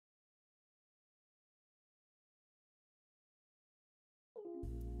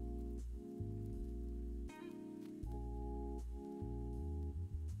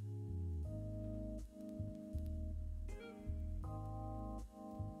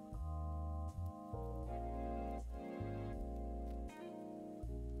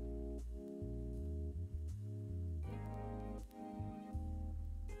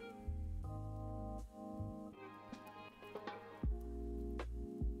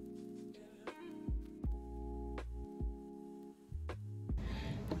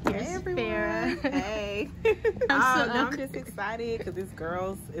Here's Hey everyone. Farrah. Hey. I'm just excited because it's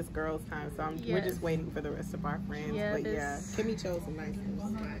girls time, so we're just waiting for the rest of our friends. Yeah, but yeah, Kimmy chose a nice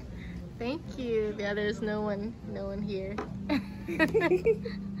one. Thank you. Yeah, there's no one here.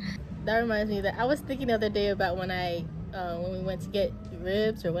 That reminds me that I was thinking the other day about when we went to get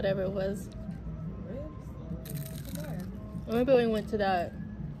ribs or whatever it was. Ribs? Where? Remember when we went to that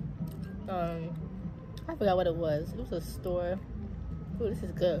I forgot what it was. It was a store. Ooh, this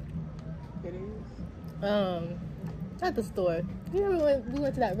is good. It is? Not the store. You remember when we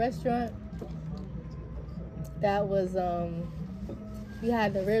went to that restaurant? That was we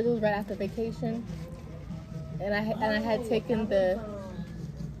had the ribs right after vacation. And I had taken the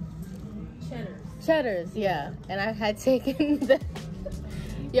Cheddars, yeah. And I had taken the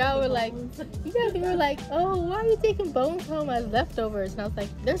y'all were like, you guys were like, oh, why are you taking bones home as leftovers? And I was like,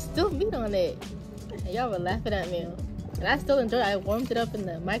 there's still meat on it. And y'all were laughing at me. And I still enjoyed it. I warmed it up in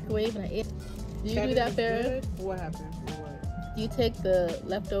the microwave and I ate it. Do you do that, Farrah? What happened? What? Do you take the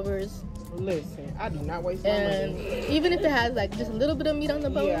leftovers? Listen, I do not waste my money. Even if it has like just a little bit of meat on the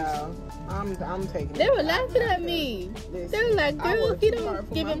bones? Yeah, I'm taking it. They were laughing at me. Listen, they were like, girl, if you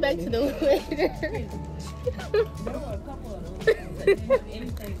don't give it back to the waiter. There were a couple of those that didn't have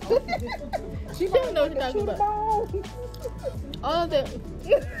anything on it. She don't know what you're talking about. All the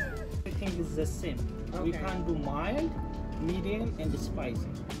Everything is the same. Okay. We can't do mild, medium, and spicy.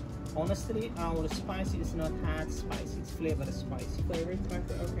 Honestly, our spicy is not hot spicy, it's flavor spicy. Flavor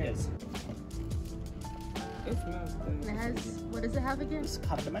spicy? Okay. Yes. It smells good. it has, what does it have again? It's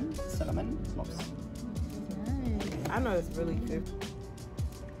cardamom, cinnamon, cloves. Nice. I know it's really good.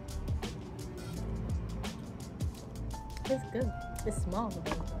 It's good. It's small though.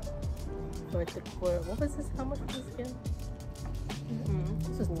 For what was this? How much was this again?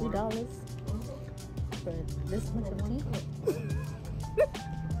 This was $3 for this much of tea.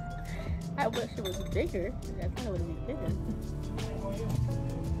 I wish it was bigger. I thought it would be bigger. Let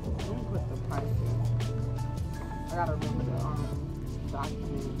me put the price in. I gotta remember the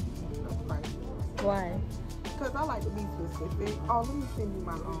document, the price. Why? Because I like to be specific. Oh, let me send you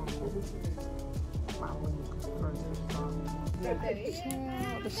my link first.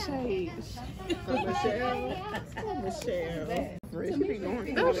 The shades. Michelle.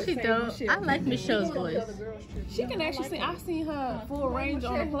 No, she don't. I like Michelle's voice. She can actually sing. I've seen her full range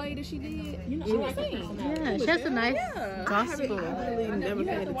on the play that she did. You know, she can sing. Yeah, she has a nice gospel. I really never You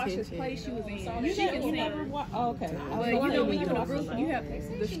have paid to watch this attention. play she was in. You never watch? Oh, okay. Well, you know when you're in a group, you have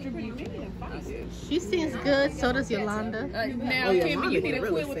to distribute. She sings good. So does Yolanda. Now, yeah, Kimmy, you need to really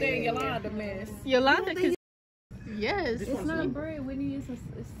quit with that sing. Yolanda mess. Yolanda can. Yes. It's not bread, Whitney.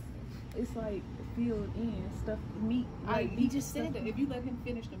 It's like filled in stuff, meat. Like He just said that if you let him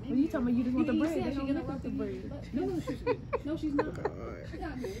finish the When menu. you talking about you just want the bread, said they she don't gonna make work up the the bread. No, she's not. She's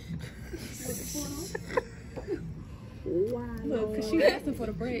not good. Wow. Look, because she's asking for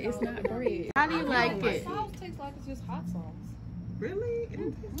the bread. It's not bread. How do you like My it? sauce tastes like it's just hot sauce. Really? It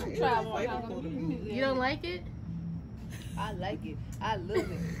tastes like Try one. flavorful to me. You don't like it? I like it. I love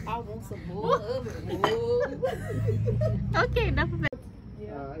it. I want some more of it. Okay, enough of it.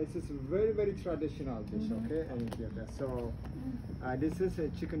 It's just a very, very traditional dish, okay? And so this is a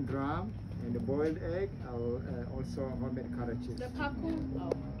chicken drum and a boiled egg, also homemade cottage cheese. The popcorn?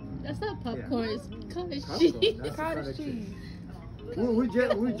 Oh. That's not popcorn. It's cottage Popcorn, cheese. that's Cottage cheese.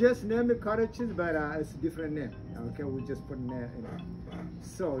 we just named it cottage cheese, but it's a different name. Okay, we just put name in it.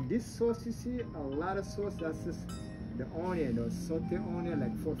 So this sauce, you see, a lot of sauce. That's just the onion, the saute onion,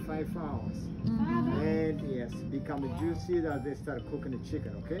 like 4 or 5 hours, and yes, become juicy as they start cooking the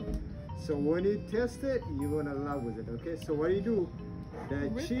chicken. Okay, so when you taste it, you're gonna love with it. Okay, so what do you do?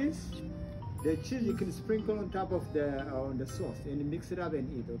 The cheese you can sprinkle on top of the sauce and you mix it up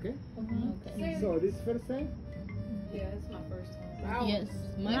and eat. Okay. Okay. So this first time. Yeah, it's my first time. Yes,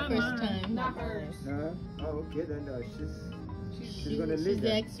 my first time. Not hers. Oh, okay, then she's gonna lead She's the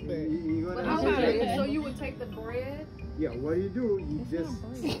that. expert. You're But gonna Okay. so you would take the bread? Yeah, what do? You just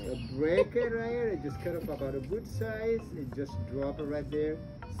break it right here, and just cut up about a good size, and just drop it right there,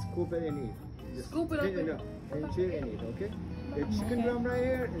 scoop it and eat. Just Scoop it up clean and chill and eat, okay? The chicken drum right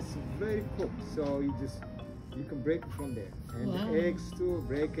here is very cooked, so you can break it from there. And Wow. the eggs too,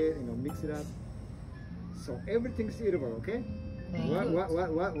 break it, break it up. So everything's eatable, okay? Wow.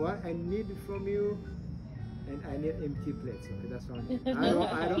 What I need from you, and I need empty plates. Okay, that's all.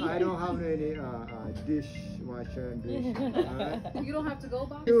 I don't have any dishwasher and dish. You don't have to go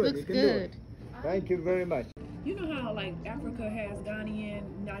by? This looks You can good. do it. Thank you very much. You know how like Africa has Ghanaian,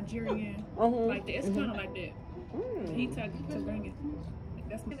 Nigerian, like that. It's kind of like that. He took to bring it.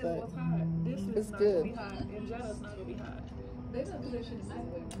 That's what's hot. This is It's not good. gonna be hot. And Jenna's not gonna be hot. They don't do that shit in the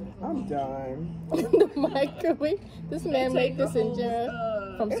microwave. I'm done. The microwave. This man made this in jar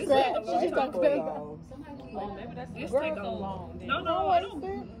from scratch. She's talking about. Maybe that's this take a long day. No, I don't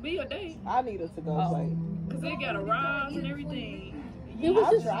be a day. I need us to go play. Cause they got a rise and everything. He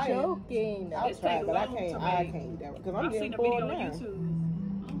was just joking. I'll try, but I can't eat that because I'm getting bored now.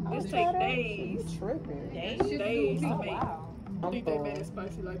 This take days. You tripping? Days to make. I think they made it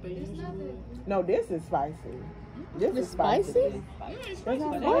spicy like they usually do. No, this is spicy. This is spicy.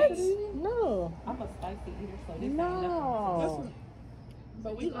 What? No. I'm a spicy eater, so this No.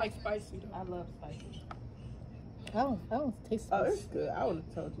 But we like spicy though. I love spicy. I don't taste Oh, it's good. I would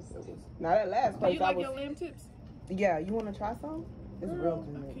have told you so. Now that last place you like your lamb tips? Yeah, you want to try some? It's real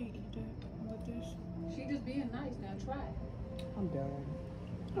good. I can't eat that with this. She just being nice now. Try it. I'm done.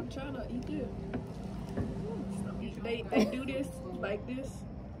 I'm trying to eat this. They do this like this,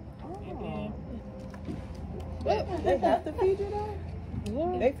 and then They have to feed you though?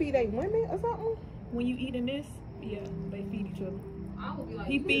 Yeah. They feed their women or something? when you eating this, yeah, they feed each other. I would be like,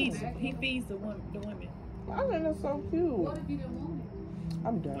 He feeds the women. I think that's so cute. What if you didn't want it?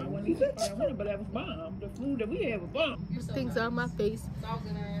 I'm I done. wouldn't eat it, but that was bomb. The food that we had was bomb. Things on my face.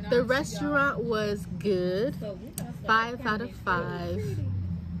 The restaurant was good. 5 out of 5.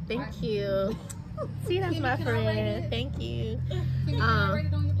 Thank you. See, that's my friend. Thank you.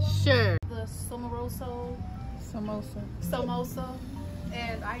 Sure. The Somoroso. Samosa.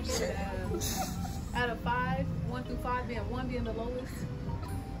 And I give it out of 5, 1 through 5 being 1 being the lowest.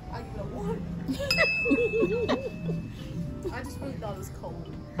 I give it a 1. I just really thought it was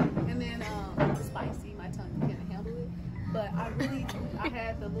cold. And then spicy, my tongue can't handle it. But I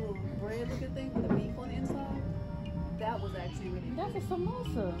had the little bread looking thing with the beef on the inside. That was actually really good. That's a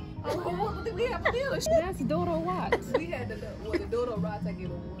samosa. Oh, what did we have for dinner? That's Dodo Watts. We had the Dodo Rots, I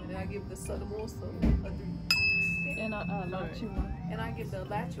give a 1. And I give the Samosa a 3. And lachu. And I give the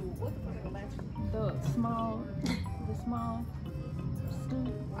lachu, what the fuck is a lachu? The small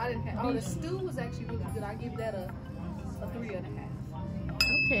stew. I didn't have, the stew was actually really good. I give that a 3.5.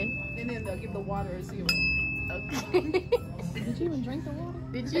 Okay. And then they'll give the water a 0. Okay. Did you even drink the water?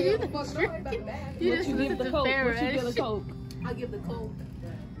 Did you do Fuck, no, about the bad. You just give listened the to Coke? Farrah. What you give the Coke? I give the Coke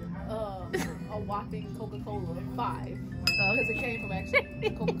a whopping Coca-Cola 5. Because it came from actually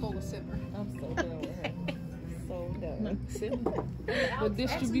Coca-Cola Center. I'm so done with her. So done. The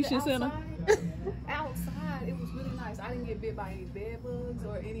distribution center. Outside, it was really nice. I didn't get bit by any bed bugs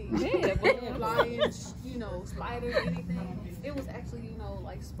or any lions, spiders, anything. It was actually,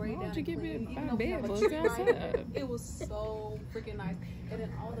 like sprayed down. Why would you get bit by Even bed though bugs we have a tree light, outside? it was so freaking nice. And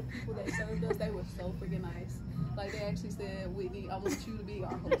then all the people that served us, they were so freaking nice. Like, they actually said, Whitney, I want you to be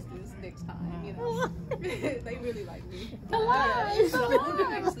our hostess next time, They really like me. The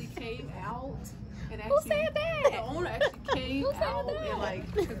owner actually came out. And actually, who said that? The owner actually came out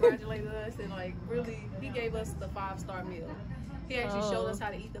and congratulated us and really he gave us the 5-star meal. He actually showed us how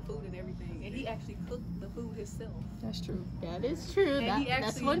to eat the food and everything, and he actually cooked the food himself. That's true. That is true. And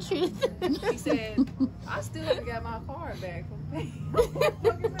That's one truth. He said, "I still haven't got my card back from paying."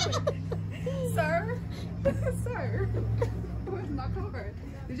 Sir, where's my card?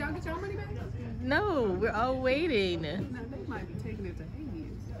 Did y'all get your money back? No, we're all waiting. No, they might be taking it to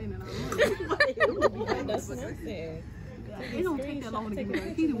Hades. Spending our money. That's what I said. It don't take that long to get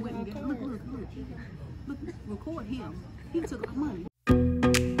back. He done went and got, look, record him. He took our money.